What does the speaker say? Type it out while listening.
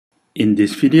In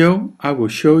this video, I will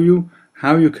show you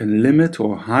how you can limit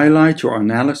or highlight your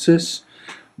analysis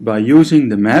by using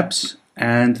the maps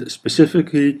and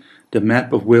specifically the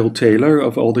map of Will Taylor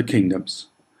of all the kingdoms.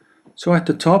 So at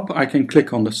the top I can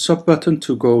click on the sub button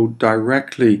to go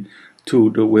directly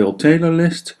to the Will Taylor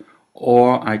list,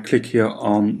 or I click here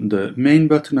on the main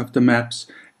button of the maps,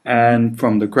 and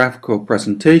from the graphical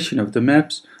presentation of the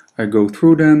maps I go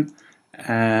through them,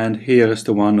 and here is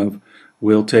the one of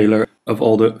Will Taylor of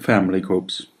all the family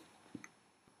groups.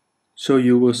 So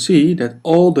you will see that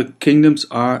all the kingdoms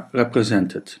are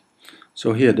represented.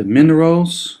 So here the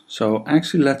minerals. So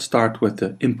actually let's start with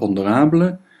the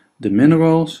imponderable, the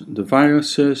minerals, the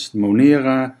viruses, the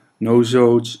monera,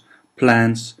 nosodes,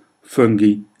 plants,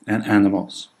 fungi and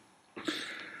animals.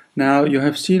 Now you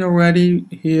have seen already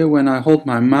here when I hold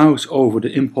my mouse over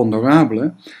the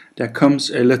imponderable, there comes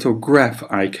a little graph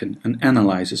icon, an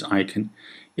analysis icon.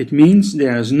 It means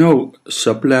there is no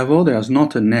sub-level, there is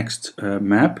not a next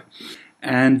map,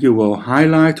 and you will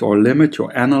highlight or limit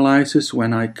your analysis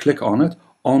when I click on it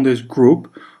on this group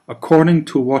according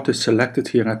to what is selected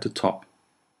here at the top.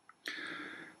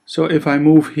 So if I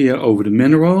move here over the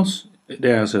minerals,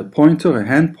 there's a pointer, a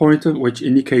hand pointer, which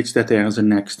indicates that there is a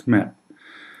next map.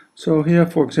 So here,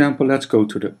 for example, let's go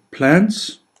to the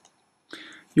plants.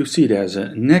 You see there's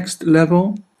a next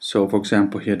level. So for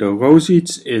example here the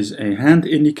rosids is a hand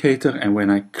indicator, and when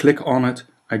I click on it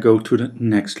I go to the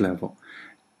next level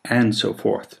and so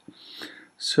forth.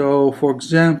 So for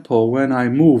example when I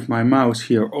move my mouse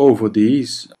here over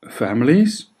these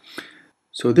families,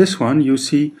 so this one you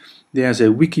see there's a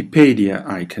Wikipedia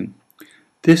icon.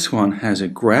 This one has a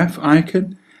graph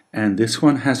icon and this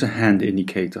one has a hand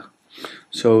indicator.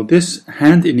 So this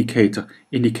hand indicator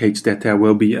indicates that there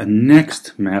will be a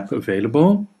next map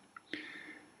available.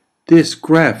 This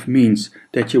graph means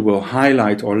that you will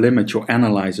highlight or limit your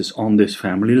analysis on this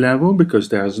family level,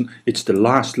 because it's the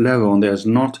last level and there's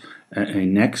not a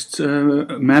next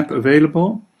map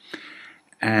available.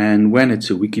 And when it's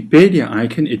a Wikipedia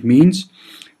icon, it means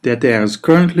that there is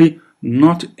currently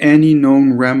not any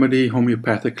known remedy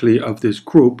homeopathically of this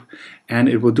group, and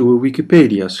it will do a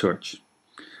Wikipedia search.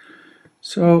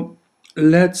 So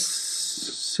let's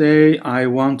say I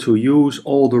want to use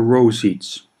all the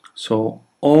rosids. So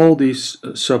all these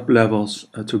sub-levels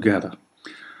together.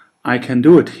 I can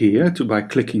do it here by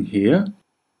clicking here,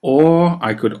 or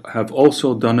I could have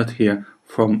also done it here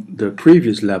from the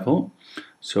previous level.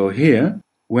 So here,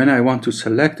 when I want to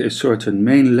select a certain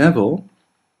main level,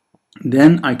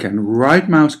 then I can right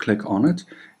mouse click on it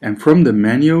and from the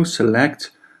menu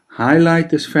select highlight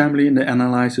this family in the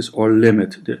analysis or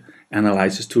limit the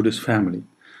analysis to this family.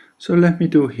 So let me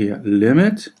do here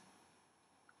limit.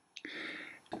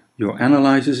 Your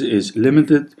analysis is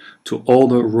limited to all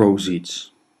the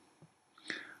rosids.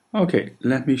 Okay,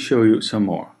 let me show you some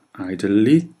more. I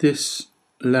delete this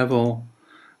level,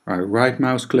 I right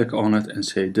mouse click on it and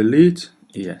say delete,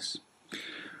 yes.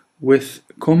 With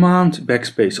Command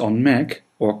backspace on Mac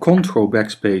or Control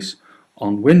backspace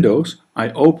on Windows, I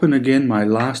open again my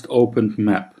last opened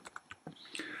map.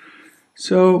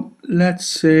 So let's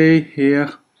say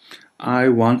here I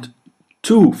want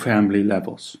 2 family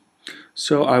levels.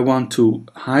 So I want to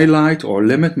highlight or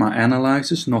limit my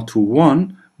analysis not to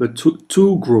 1 but to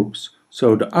 2 groups,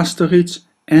 so the asterids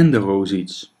and the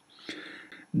rosids.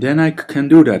 Then I can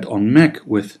do that on Mac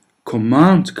with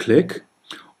Command click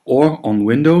or on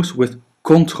Windows with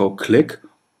Control click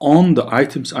on the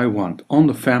items I want, on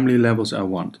the family levels I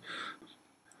want.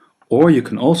 Or you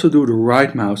can also do the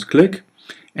right mouse click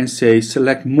and say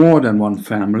select more than one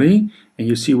family, and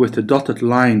you see with the dotted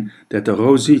line that the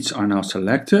rosids are now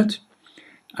selected.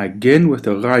 Again with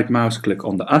the right mouse click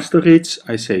on the asterids,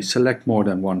 I say select more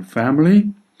than one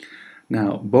family.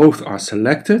 Now both are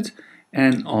selected,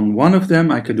 and on one of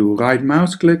them I can do right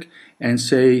mouse click and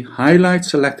say highlight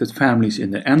selected families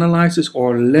in the analysis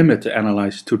or limit the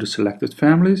analysis to the selected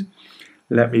families.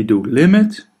 Let me do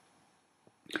limit.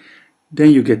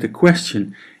 Then you get the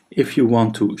question if you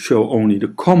want to show only the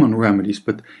common remedies,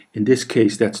 but in this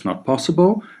case that's not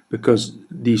possible because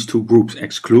these 2 groups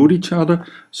exclude each other,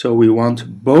 so we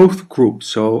want both groups,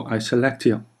 so I select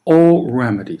here all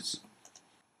remedies.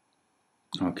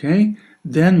 Okay,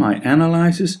 then my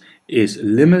analysis is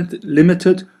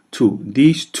limited to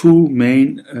these 2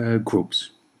 main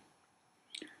groups.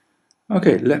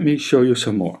 Okay, let me show you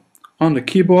some more. On the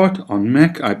keyboard on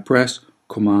Mac I press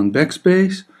Command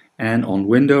backspace, and on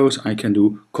Windows I can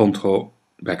do Control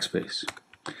backspace.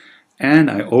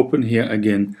 And I open here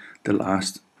again the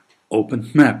last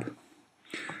opened map.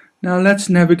 Now let's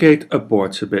navigate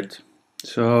upwards a bit.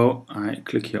 So I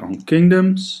click here on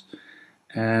Kingdoms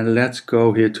and let's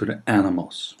go here to the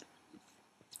animals.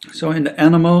 So in the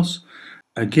animals,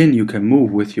 again you can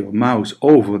move with your mouse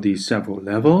over these several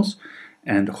levels,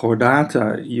 and the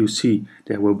chordata, you see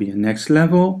there will be a next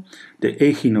level, the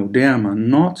echinoderma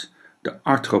not, the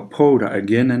arthropoda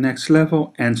again a next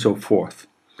level, and so forth.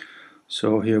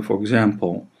 So here, for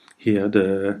example, here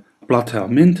the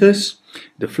plathelminthes,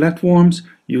 the flatworms,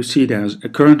 you see there's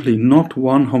currently not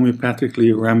one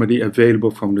homeopathically remedy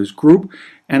available from this group,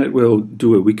 and it will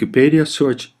do a Wikipedia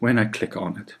search when I click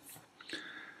on it.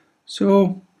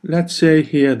 So let's say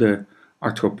here the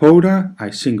arthropoda, I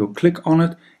single click on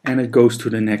it and it goes to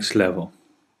the next level.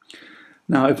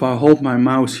 Now if I hold my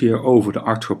mouse here over the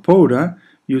arthropoda,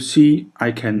 you see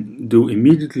I can do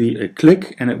immediately a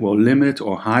click and it will limit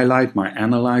or highlight my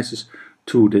analysis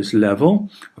to this level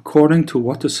according to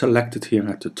what is selected here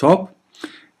at the top,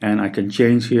 and I can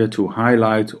change here to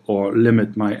highlight or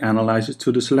limit my analysis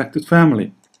to the selected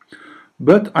family.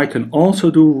 But I can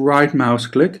also do right mouse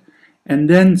click and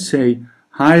then say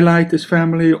highlight this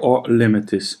family or limit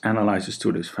this analysis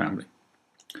to this family.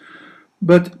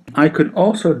 But I could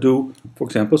also do, for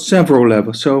example, several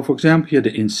levels. So for example here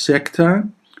the insecta,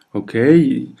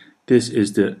 okay, this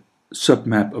is the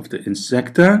submap of the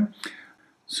insecta.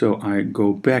 So I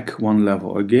go back one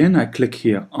level again, I click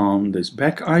here on this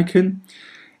back icon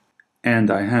and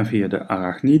I have here the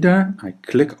arachnida, I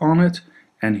click on it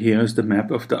and here is the map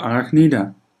of the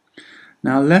arachnida.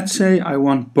 Now let's say I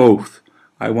want both.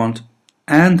 I want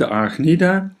and the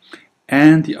arachnida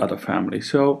and the other family.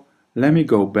 So let me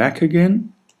go back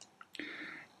again.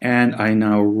 And I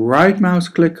now right mouse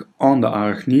click on the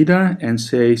arachnida and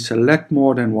say select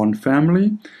more than one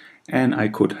family. And I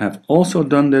could have also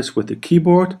done this with the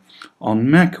keyboard on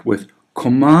Mac with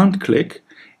Command click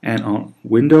and on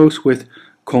Windows with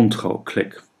Control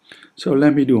click. So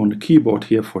let me do on the keyboard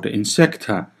here for the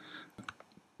insecta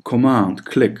Command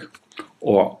click,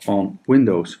 or on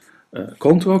Windows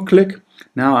Control click.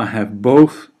 Now I have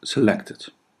both selected.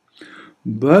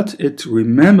 But it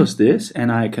remembers this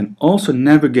and I can also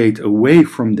navigate away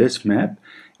from this map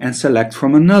and select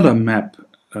from another map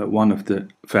one of the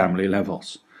family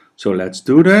levels. So let's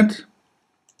do that.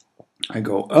 I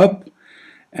go up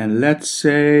and let's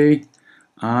say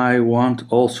I want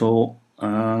also,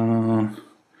 let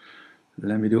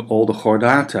me do all the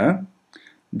chordata.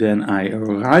 Then I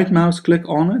right mouse click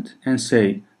on it and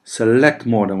say select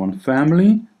more than one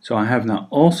family. So I have now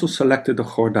also selected the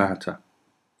chordata.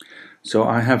 So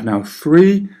I have now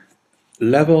 3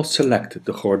 levels selected.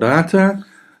 The chordata,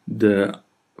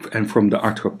 and from the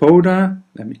arthropoda,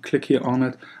 let me click here on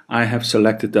it, I have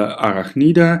selected the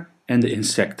arachnida and the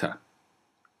insecta.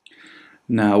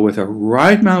 Now with a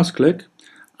right mouse click,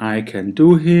 I can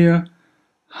do here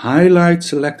highlight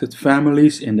selected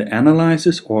families in the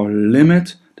analysis or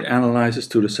limit the analysis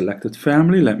to the selected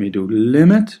family. Let me do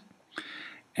limit.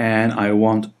 And I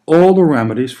want all the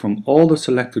remedies from all the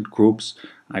selected groups.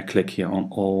 I click here on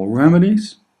all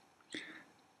remedies.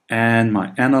 And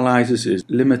my analysis is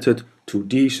limited to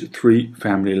these 3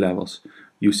 family levels.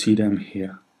 You see them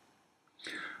here.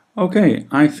 Okay,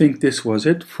 I think this was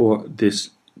it for this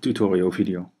tutorial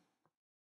video.